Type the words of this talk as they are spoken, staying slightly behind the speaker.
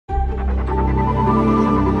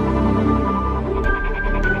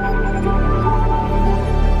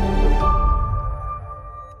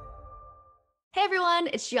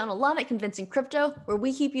it's Gianna Lum at Convincing Crypto, where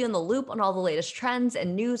we keep you in the loop on all the latest trends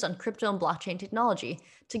and news on crypto and blockchain technology.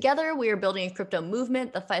 Together, we are building a crypto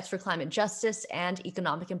movement that fights for climate justice and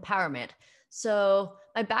economic empowerment. So,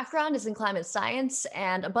 my background is in climate science,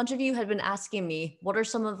 and a bunch of you had been asking me what are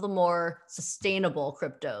some of the more sustainable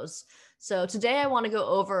cryptos. So, today I want to go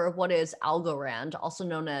over what is Algorand, also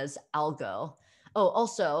known as Algo. Oh,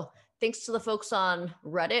 also, thanks to the folks on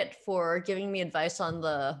Reddit for giving me advice on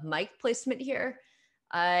the mic placement here.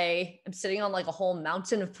 I am sitting on like a whole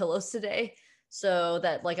mountain of pillows today so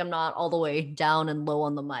that like I'm not all the way down and low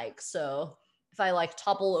on the mic. So if I like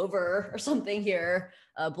topple over or something here,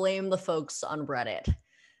 blame the folks on Reddit.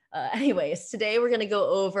 Anyways, today we're going to go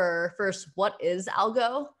over first what is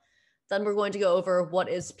Algo. Then we're going to go over what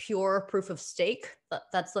is pure proof of stake.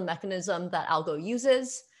 That's the mechanism that Algo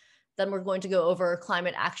uses. Then we're going to go over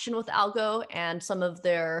climate action with Algo and some of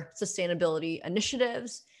their sustainability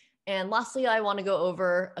initiatives. And lastly, I want to go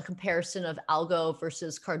over a comparison of Algo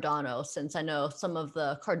versus Cardano, since I know some of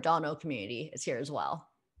the Cardano community is here as well.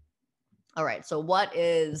 All right, so what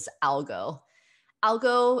is Algo?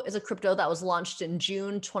 Algo is a crypto that was launched in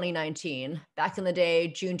June 2019. Back in the day,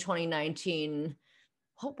 June 2019,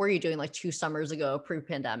 what were you doing like 2 summers ago,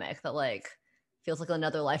 pre-pandemic? That like feels like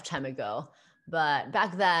another lifetime ago. But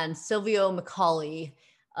back then, Silvio Macaulay,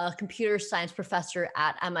 a computer science professor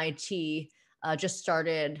at MIT, just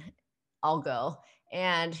started Algo.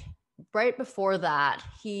 And right before that,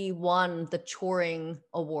 he won the Turing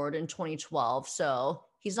Award in 2012. So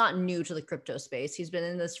he's not new to the crypto space. He's been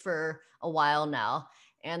in this for a while now.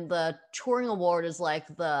 And the Turing Award is like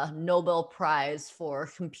the Nobel Prize for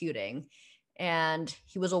computing. And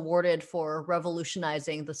he was awarded for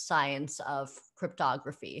revolutionizing the science of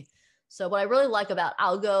cryptography. So what I really like about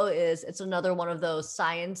Algo is it's another one of those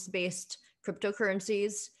science-based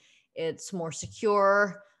cryptocurrencies. It's more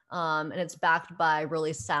secure, and it's backed by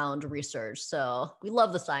really sound research. So we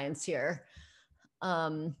love the science here.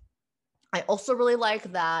 I also really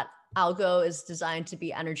like that Algo is designed to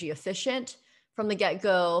be energy efficient. From the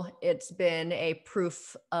get-go, it's been a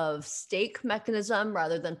proof of stake mechanism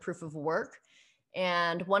rather than proof of work.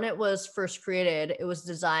 And when it was first created, it was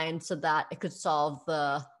designed so that it could solve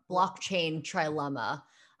the blockchain trilemma.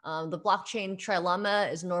 The blockchain trilemma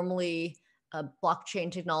is normally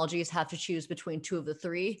blockchain technologies have to choose between two of the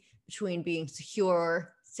three, between being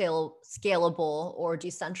secure, scalable, or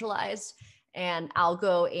decentralized. And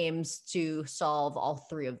Algo aims to solve all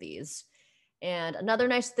three of these. And another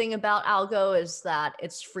nice thing about Algo is that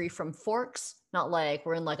it's free from forks. Not like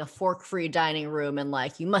we're in like a fork-free dining room and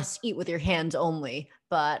like you must eat with your hands only,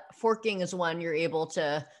 but forking is when you're able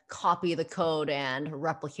to copy the code and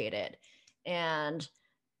replicate it. And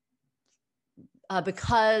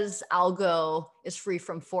because Algo is free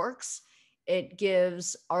from forks, it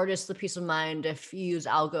gives artists the peace of mind if you use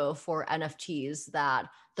Algo for NFTs that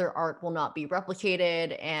their art will not be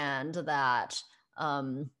replicated and that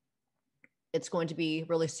it's going to be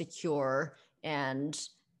really secure and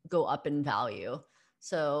go up in value.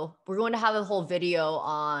 So we're going to have a whole video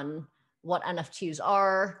on what NFTs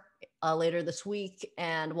are later this week.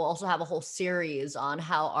 And we'll also have a whole series on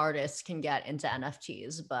how artists can get into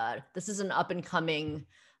NFTs. But this is an up and coming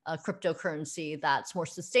cryptocurrency that's more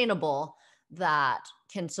sustainable that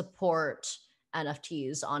can support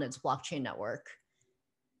NFTs on its blockchain network.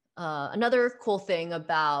 Another cool thing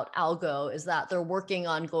about Algo is that they're working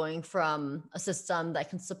on going from a system that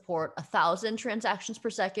can support 1,000 transactions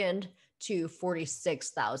per second to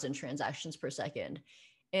 46,000 transactions per second.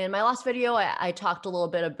 In my last video, I talked a little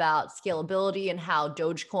bit about scalability and how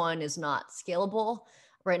Dogecoin is not scalable.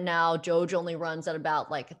 Right now, Doge only runs at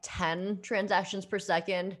about like 10 transactions per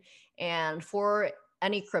second. And for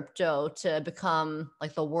any crypto to become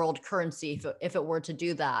like the world currency, if it were to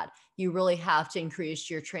do that, you really have to increase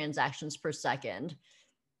your transactions per second.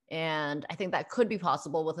 And I think that could be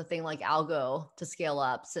possible with a thing like Algo to scale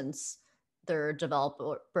up since their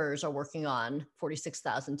developers are working on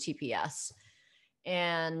 46,000 TPS.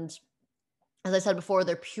 And as I said before,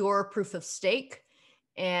 they're pure proof of stake.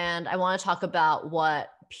 And I want to talk about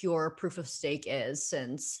what pure proof of stake is,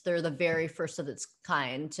 since they're the very first of its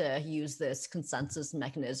kind to use this consensus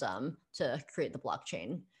mechanism to create the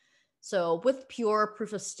blockchain. So with pure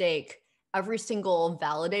proof of stake, every single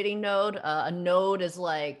validating node, a node is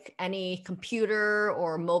like any computer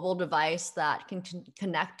or mobile device that can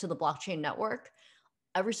connect to the blockchain network.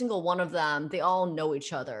 Every single one of them, they all know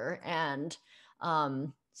each other. And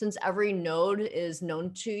since every node is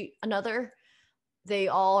known to another, they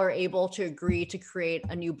all are able to agree to create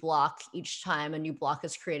a new block each time a new block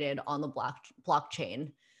is created on the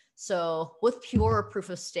blockchain. So with pure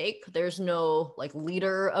proof of stake, there's no like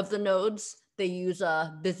leader of the nodes. they use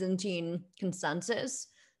a Byzantine consensus.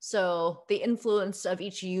 So the influence of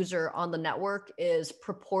each user on the network is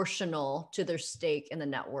proportional to their stake in the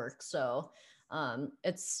network. So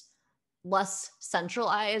it's less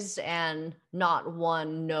centralized, and not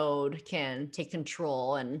one node can take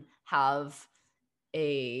control and have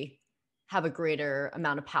a greater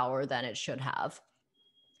amount of power than it should have.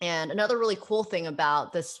 And another really cool thing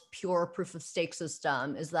about this pure proof of stake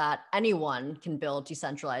system is that anyone can build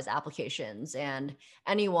decentralized applications, and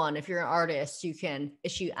anyone, if you're an artist, you can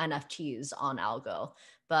issue NFTs on Algo.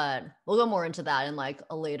 But we'll go more into that in like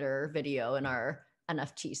a later video in our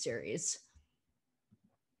NFT series.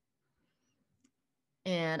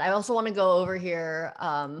 And I also want to go over here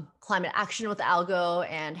climate action with Algo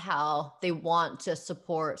and how they want to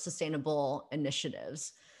support sustainable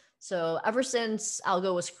initiatives. So ever since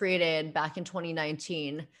Algo was created back in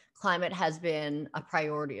 2019, climate has been a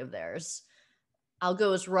priority of theirs.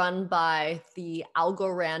 Algo is run by the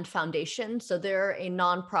Algorand Foundation. So they're a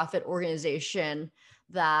nonprofit organization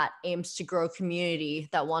that aims to grow a community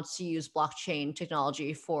that wants to use blockchain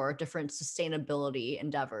technology for different sustainability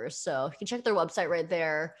endeavors. So you can check their website right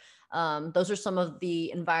there. Those are some of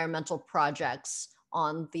the environmental projects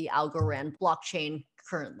on the Algorand blockchain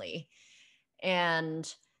currently.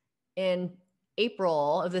 And in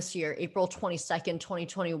April of this year, April 22nd,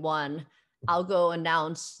 2021, Algo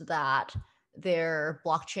announced that their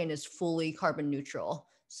blockchain is fully carbon neutral.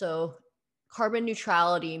 So carbon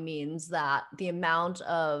neutrality means that the amount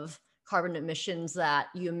of carbon emissions that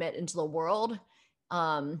you emit into the world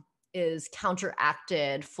is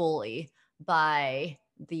counteracted fully by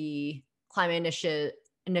the climate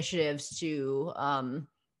initiatives to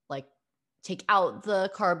like take out the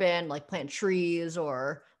carbon, like plant trees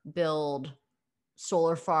or build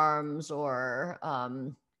solar farms or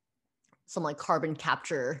some like carbon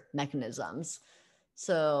capture mechanisms.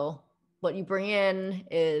 So what you bring in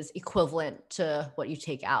is equivalent to what you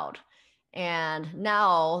take out. And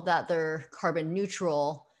now that they're carbon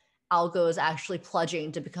neutral, Algo is actually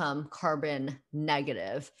pledging to become carbon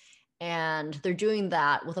negative. And they're doing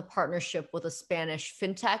that with a partnership with a Spanish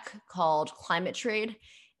fintech called Climate Trade.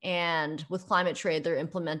 And with Climate Trade, they're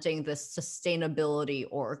implementing this sustainability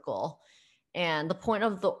oracle. And the point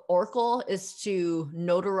of the oracle is to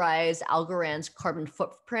notarize Algorand's carbon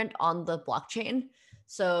footprint on the blockchain.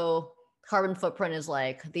 So carbon footprint is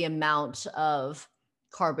like the amount of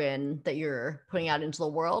carbon that you're putting out into the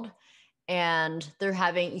world. And they're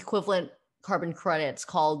having equivalent carbon credits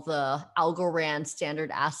called the Algorand standard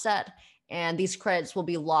asset. And these credits will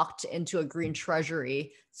be locked into a green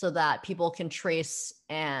treasury so that people can trace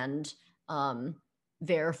and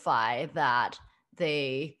verify that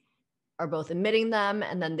they are both emitting them,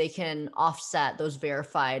 and then they can offset those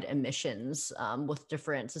verified emissions with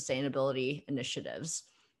different sustainability initiatives.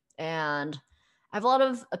 And I have a lot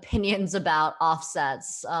of opinions about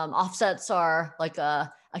offsets. Offsets are like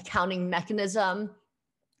a accounting mechanism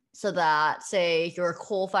so that, say, you're a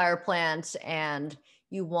coal-fired plant and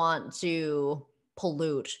you want to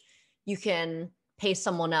pollute, you can pay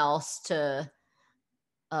someone else to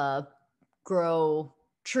grow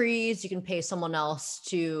trees. You can pay someone else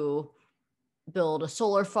to build a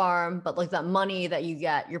solar farm, but like that money that you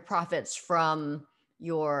get, your profits from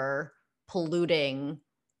your polluting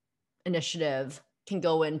initiative can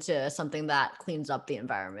go into something that cleans up the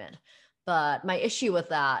environment. But my issue with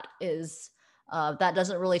that is that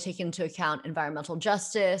doesn't really take into account environmental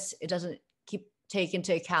justice. It doesn't take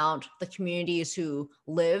into account the communities who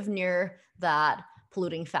live near that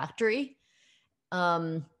polluting factory.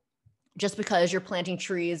 Just because you're planting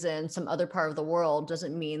trees in some other part of the world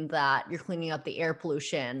doesn't mean that you're cleaning up the air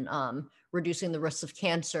pollution, reducing the risks of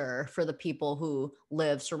cancer for the people who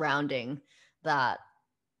live surrounding that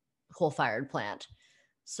coal-fired plant.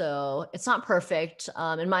 So it's not perfect.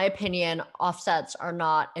 In my opinion, offsets are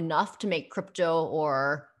not enough to make crypto,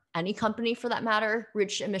 or any company for that matter,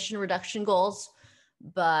 reach emission reduction goals.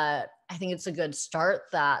 But I think it's a good start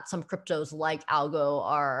that some cryptos like Algo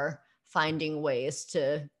are finding ways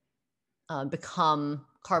to become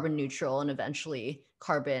carbon neutral and eventually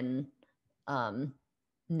carbon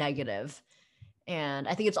negative. And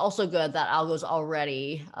I think it's also good that Algo is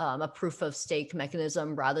already a proof of stake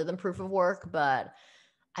mechanism rather than proof of work, but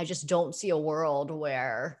I just don't see a world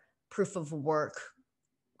where proof of work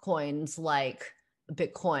coins like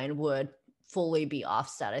Bitcoin would fully be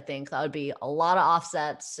offset. I think that would be a lot of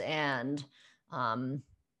offsets and a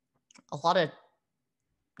lot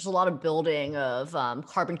of building of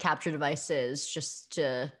carbon capture devices just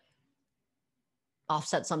to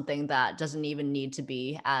offset something that doesn't even need to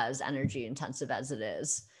be as energy intensive as it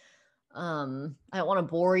is. I don't want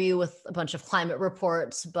to bore you with a bunch of climate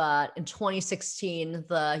reports, but in 2016,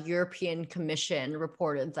 the European Commission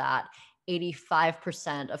reported that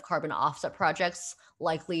 85% of carbon offset projects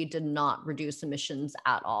likely did not reduce emissions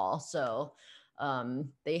at all. So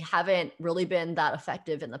they haven't really been that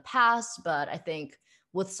effective in the past, but I think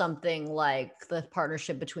with something like the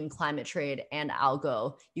partnership between Climate Trade and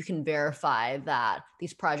Algo, you can verify that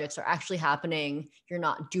these projects are actually happening. You're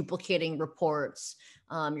not duplicating reports.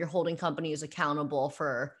 You're holding companies accountable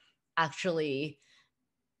for actually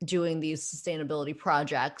doing these sustainability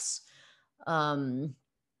projects.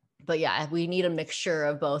 But yeah, we need a mixture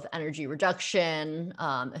of both energy reduction,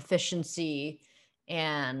 efficiency,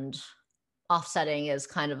 and offsetting is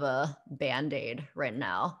kind of a band-aid right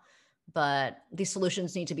now. But these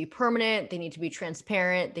solutions need to be permanent, they need to be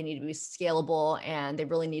transparent, they need to be scalable, and they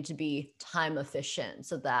really need to be time efficient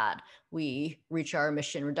so that we reach our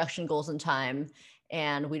emission reduction goals in time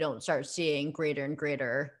and we don't start seeing greater and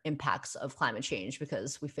greater impacts of climate change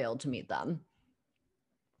because we failed to meet them.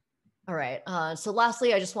 All right. So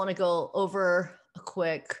lastly, I just want to go over a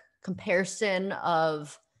quick comparison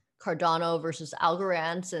of Cardano versus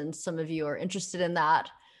Algorand, since some of you are interested in that.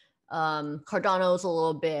 Cardano is a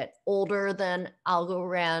little bit older than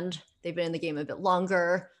Algorand. They've been in the game a bit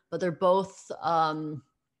longer, but they're both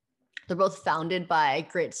founded by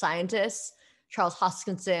great scientists. Charles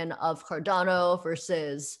Hoskinson of Cardano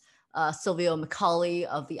versus Silvio Micali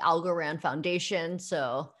of the Algorand Foundation.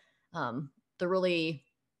 So they're really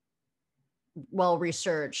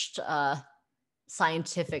well-researched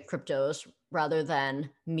scientific cryptos rather than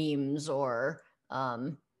memes or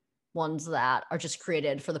ones that are just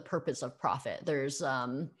created for the purpose of profit. There's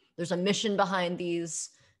a mission behind these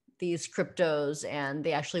cryptos, and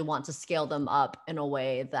they actually want to scale them up in a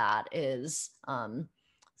way that is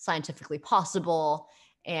scientifically possible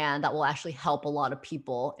and that will actually help a lot of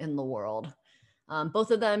people in the world.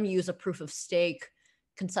 Both of them use a proof of stake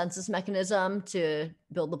consensus mechanism to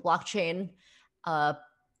build the blockchain.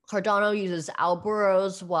 Cardano uses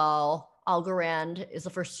Alboros, while Algorand is the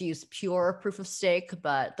first to use pure proof of stake,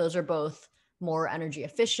 but those are both more energy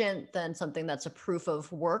efficient than something that's a proof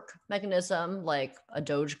of work mechanism like a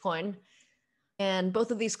Dogecoin. And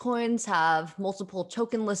both of these coins have multiple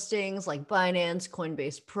token listings like Binance,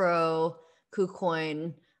 Coinbase Pro,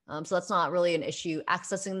 KuCoin. So that's not really an issue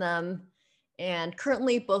accessing them. And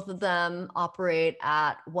currently, both of them operate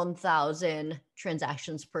at 1,000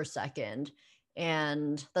 transactions per second.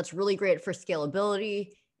 And that's really great for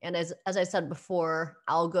scalability. And as I said before,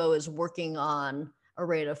 Algo is working on a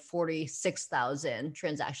rate of 46,000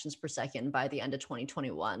 transactions per second by the end of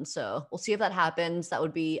 2021. So we'll see if that happens. That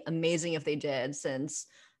would be amazing if they did, since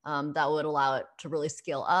that would allow it to really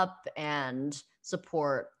scale up and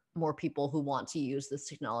support more people who want to use this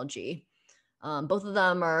technology. Both of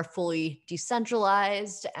them are fully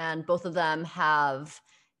decentralized, and both of them have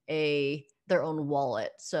their own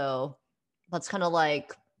wallet. So that's kind of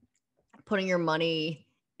like putting your money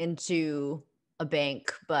into a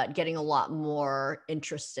bank, but getting a lot more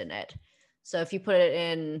interest in it. So if you put it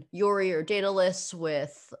in Yori or Daedalus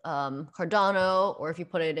with Cardano, or if you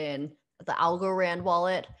put it in the Algorand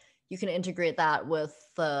wallet, you can integrate that with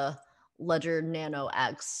the Ledger Nano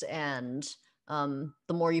X, and the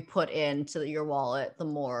more you put into your wallet, the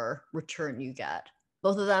more return you get.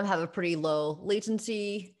 Both of them have a pretty low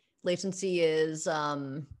latency. Latency is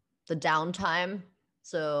the downtime.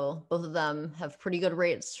 So both of them have pretty good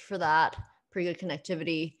rates for that, pretty good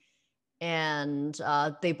connectivity. And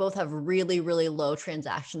they both have really, really low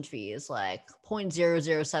transaction fees, like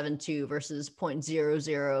 0.0072 versus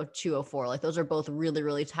 0.00204. Like those are both really,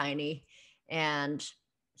 really tiny and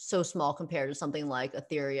so small compared to something like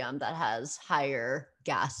Ethereum that has higher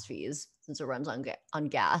gas fees since it runs on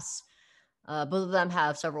gas. Both of them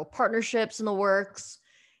have several partnerships in the works.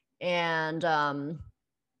 And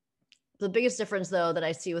the biggest difference, though, that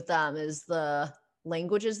I see with them is the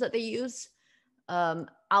languages that they use.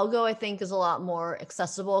 Algo, I think, is a lot more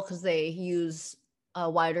accessible because they use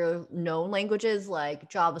wider known languages like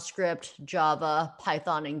JavaScript, Java,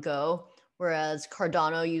 Python, and Go, whereas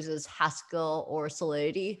Cardano uses Haskell or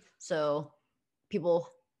Solidity. So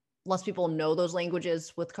less people know those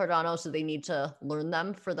languages with Cardano, so they need to learn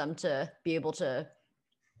them for them to be able to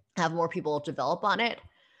have more people develop on it.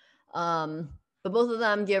 But both of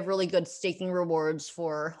them give really good staking rewards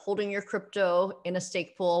for holding your crypto in a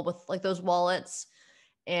stake pool with like those wallets.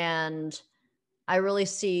 And I really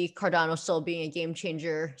see Cardano still being a game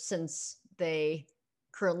changer, since they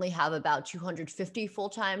currently have about 250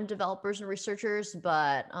 full-time developers and researchers.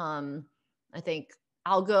 But I think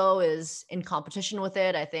Algo is in competition with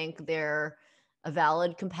it. I think they're a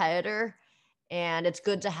valid competitor. And it's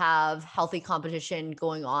good to have healthy competition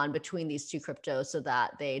going on between these two cryptos so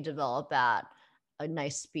that they develop at a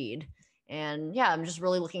nice speed. And yeah, I'm just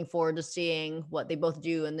really looking forward to seeing what they both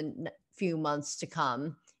do in the few months to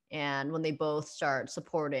come, and when they both start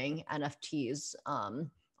supporting NFTs on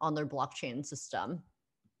their blockchain system.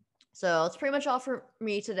 So that's pretty much all for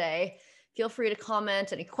me today. Feel free to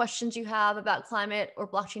comment any questions you have about climate or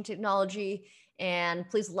blockchain technology. And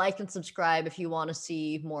please like and subscribe if you want to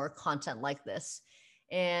see more content like this.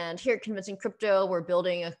 And here at Convincing Crypto, we're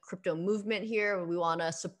building a crypto movement here. We want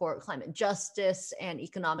to support climate justice and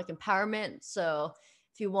economic empowerment. So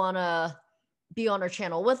if you want to be on our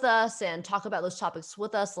channel with us and talk about those topics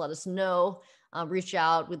with us, let us know. Reach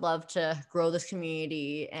out. We'd love to grow this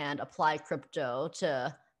community and apply crypto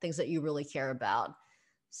to things that you really care about.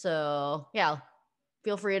 So yeah,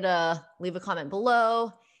 feel free to leave a comment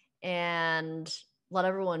below and let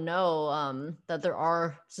everyone know that there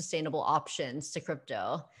are sustainable options to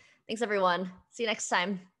crypto. Thanks, everyone. See you next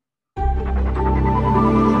time.